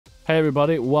Hey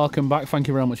everybody, welcome back. Thank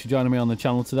you very much for joining me on the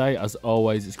channel today. As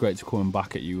always, it's great to come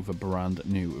back at you with a brand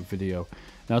new video.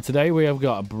 Now today we have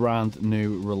got a brand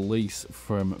new release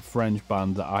from a French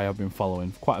band that I have been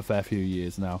following for quite a fair few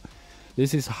years now.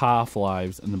 This is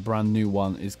HALFLIVES and the brand new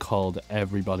one is called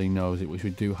Everybody Knows It, which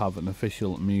we do have an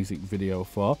official music video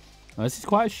for. Now this is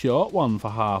quite a short one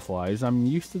for HALFLIVES. I'm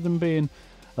used to them being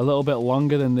a little bit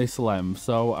longer than this length,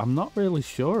 so I'm not really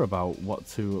sure about what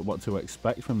to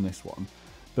expect from this one.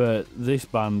 But this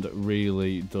band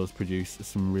really does produce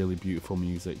some really beautiful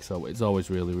music, so it's always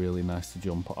really nice to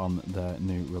jump on their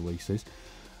new releases.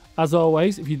 As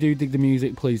always, if you do dig the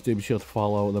music, please do be sure to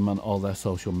follow them on all their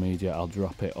social media. I'll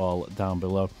drop it all down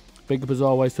below. Big up as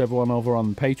always to everyone over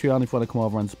on Patreon. If you want to come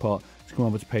over and support, just come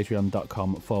over to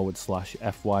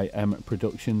patreon.com/FYM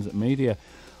Productions Media.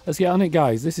 Let's get on it,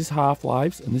 guys. This is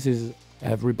HALFLIVES and this is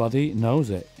Everybody Knows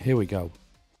It. Here we go.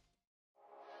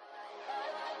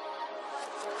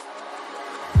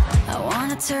 I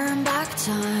wanna turn back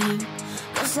time,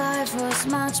 'cause life was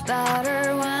much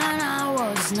better when I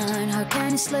was 9. How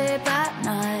can you sleep at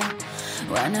night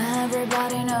when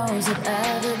everybody knows it,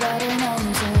 everybody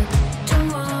knows it?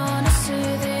 Don't wanna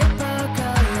see the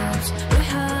apocalypse, we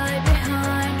hide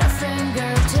behind our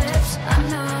fingertips. I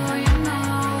know, you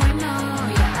know, we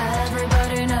know, yeah,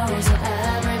 everybody knows it,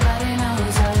 everybody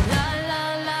knows it. La la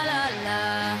la la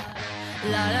la,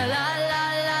 la la la la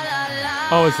la la la.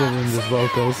 Always loving the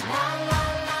vocals.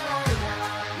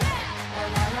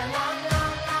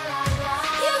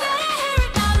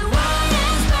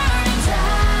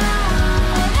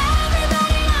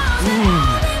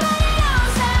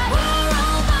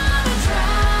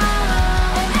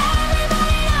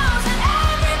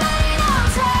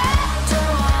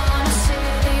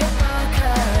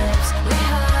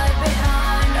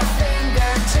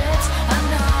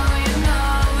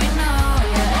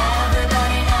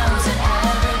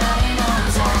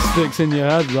 Sticks in your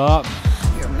head, that.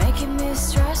 You're making me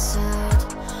stress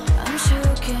out. I'm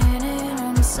choking in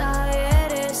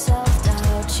anxiety,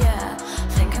 self-doubt, yeah.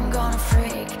 Think I'm gonna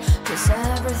freak, 'cause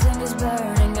everything is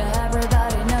burning,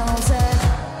 everybody knows it.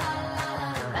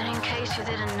 And in case you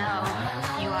didn't know,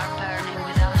 you are burning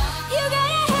with us. You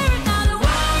gotta hear it now, the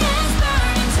world is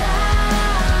burning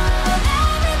down.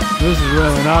 This is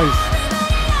really nice.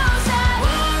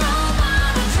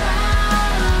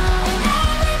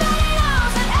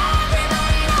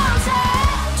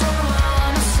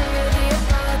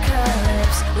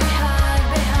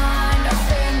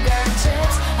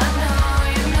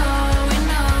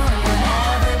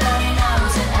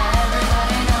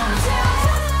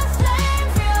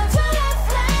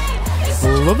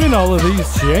 Loving all of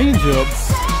these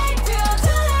change-ups.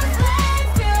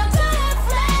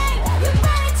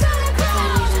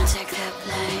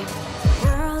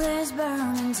 World is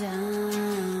burning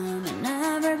down, and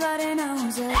everybody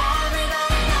knows it.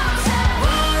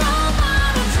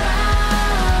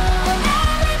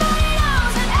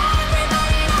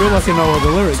 Feel like I know all the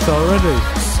lyrics already.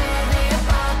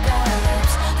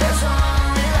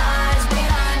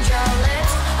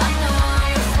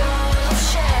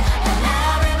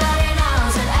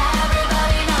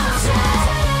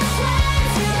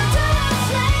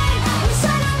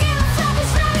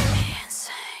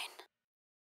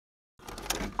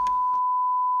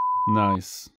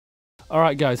 Nice.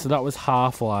 Alright guys, so that was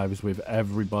HALFLIVES with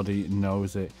Everybody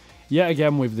Knows It. Yet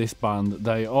again with this band,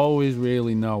 they always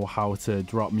really know how to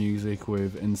drop music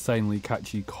with insanely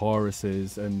catchy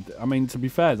choruses, and I mean, to be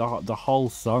fair, the whole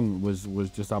song was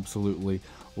just absolutely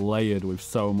layered with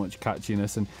so much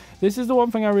catchiness. And this is the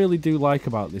one thing I really do like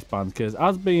about this band, because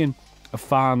as being a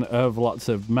fan of lots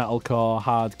of metalcore,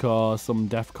 hardcore, some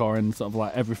deathcore and sort of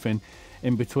like everything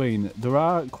in between, there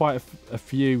are quite a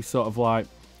few sort of like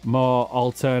more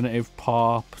alternative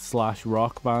pop /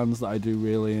 rock bands that I do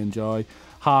really enjoy.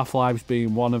 HALFLIVES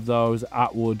being one of those,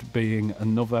 Atwood being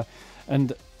another,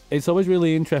 and it's always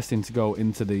really interesting to go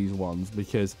into these ones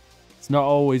because it's not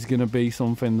always going to be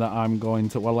something that I'm going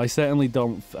to, well, I certainly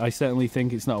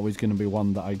think it's not always going to be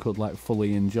one that I could like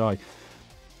fully enjoy,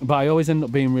 but I always end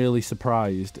up being really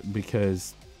surprised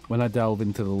because when I delve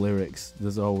into the lyrics,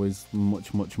 there's always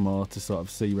much more to sort of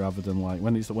see, rather than like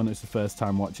when it's the first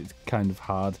time watch, it's kind of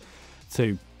hard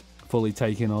to fully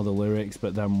take in all the lyrics,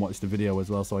 but then watch the video as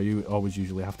well. So I always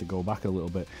usually have to go back a little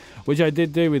bit, which I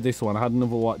did do with this one. I had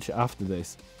another watch after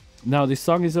this. Now this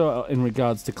song is in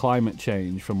regards to climate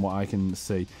change, from what I can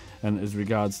see, and as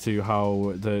regards to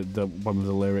how the one of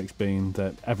the lyrics being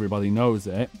that everybody knows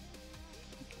it.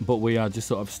 but we are just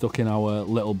sort of stuck in our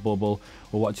little bubble.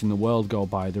 We're watching the world go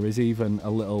by. There is even a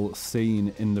little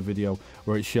scene in the video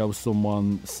where it shows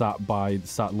someone sat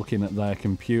looking at their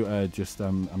computer. Just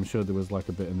I'm sure there was like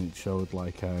a bit, and it showed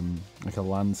like a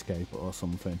landscape or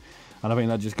something. And I think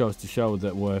that just goes to show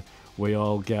that we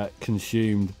all get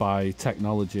consumed by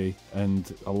technology,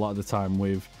 and a lot of the time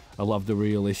with a lot of the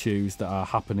real issues that are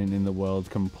happening in the world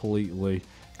completely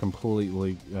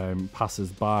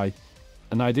passes by.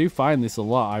 And I do find this a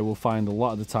lot. I will find a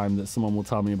lot of the time that someone will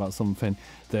tell me about something,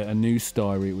 that a news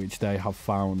story which they have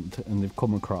found and they've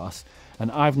come across,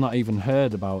 and I've not even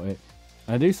heard about it.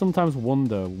 And I do sometimes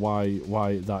wonder why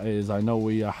that is. I know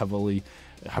we are heavily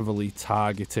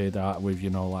targeted at with, you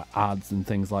know, like ads and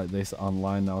things like this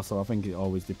online now, so I think it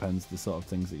always depends the sort of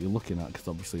things that you're looking at, because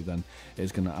obviously then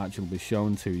it's going to actually be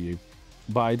shown to you.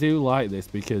 But I do like this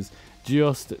because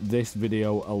just this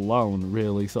video alone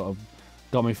really sort of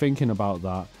got me thinking about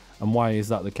that. And why is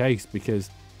that the case? Because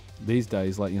these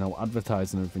days, like, you know,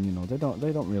 advertising and everything, you know,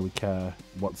 they don't really care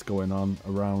what's going on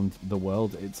around the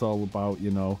world. It's all about,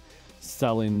 you know,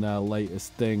 selling their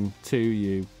latest thing to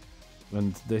you.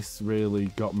 And this really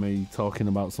got me talking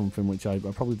about something which I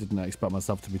probably didn't expect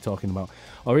myself to be talking about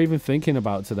or even thinking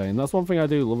about today. And that's one thing I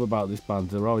do love about this band.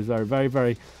 They're always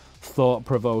very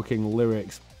thought-provoking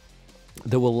lyrics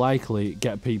that will likely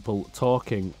get people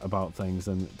talking about things,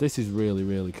 and this is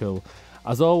really cool.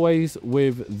 As always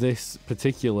with this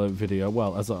particular video,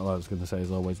 well, as I was going to say,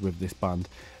 as always with this band,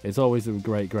 it's always a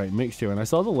great mixture. And I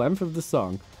saw the length of the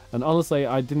song, and honestly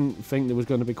I didn't think there was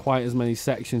going to be quite as many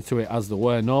sections to it as there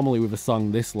were. Normally with a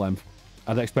song this length,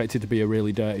 I'd expect it to be a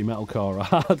really dirty metalcore or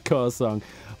hardcore song,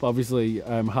 but obviously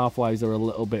Half-Lives are a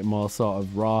little bit more sort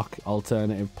of rock,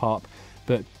 alternative pop.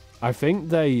 But I think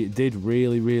they did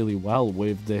really well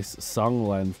with this song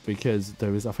length, because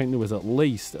I think there was at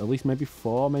least maybe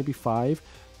 4, maybe 5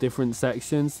 different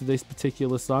sections to this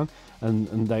particular song,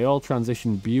 and they all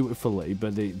transitioned beautifully,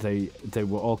 but they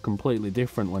were all completely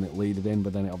different when it leaded in,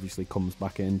 but then it obviously comes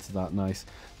back into that nice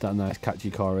catchy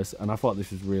chorus. And I thought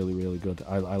this was really good.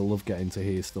 I love getting to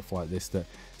hear stuff like this that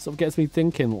sort of gets me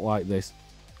thinking like this.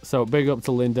 So big up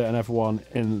to Linda and everyone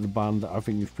in the band. I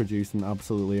think you've produced an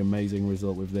absolutely amazing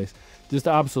result with this. Just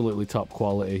absolutely top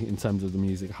quality in terms of the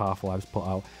music Half-Lives put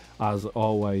out, as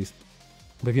always.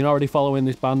 But if you're not already following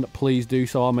this band, please do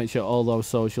so. I'll make sure all those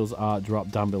socials are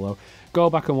dropped down below. Go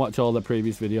back and watch all the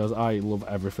previous videos. I love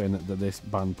everything that this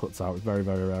band puts out. It's very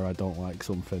rare I don't like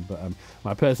something. But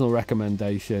my personal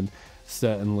recommendation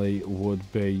certainly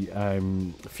would be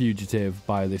Fugitive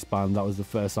by this band. That was the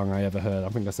first song I ever heard. I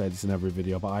think I say this in every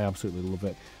video, but I absolutely love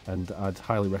it, and I'd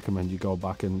highly recommend you go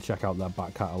back and check out their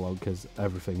back catalogue, because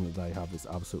everything that they have is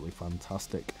absolutely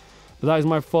fantastic. But that is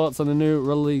my thoughts on the new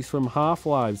release from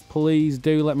Half-Lives. Please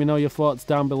do let me know your thoughts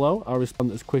down below. I'll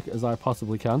respond as quick as I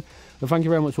possibly can. But thank you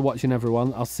very much for watching,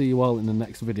 everyone. I'll see you all in the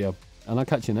next video, and I'll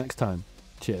catch you next time.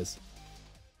 Cheers.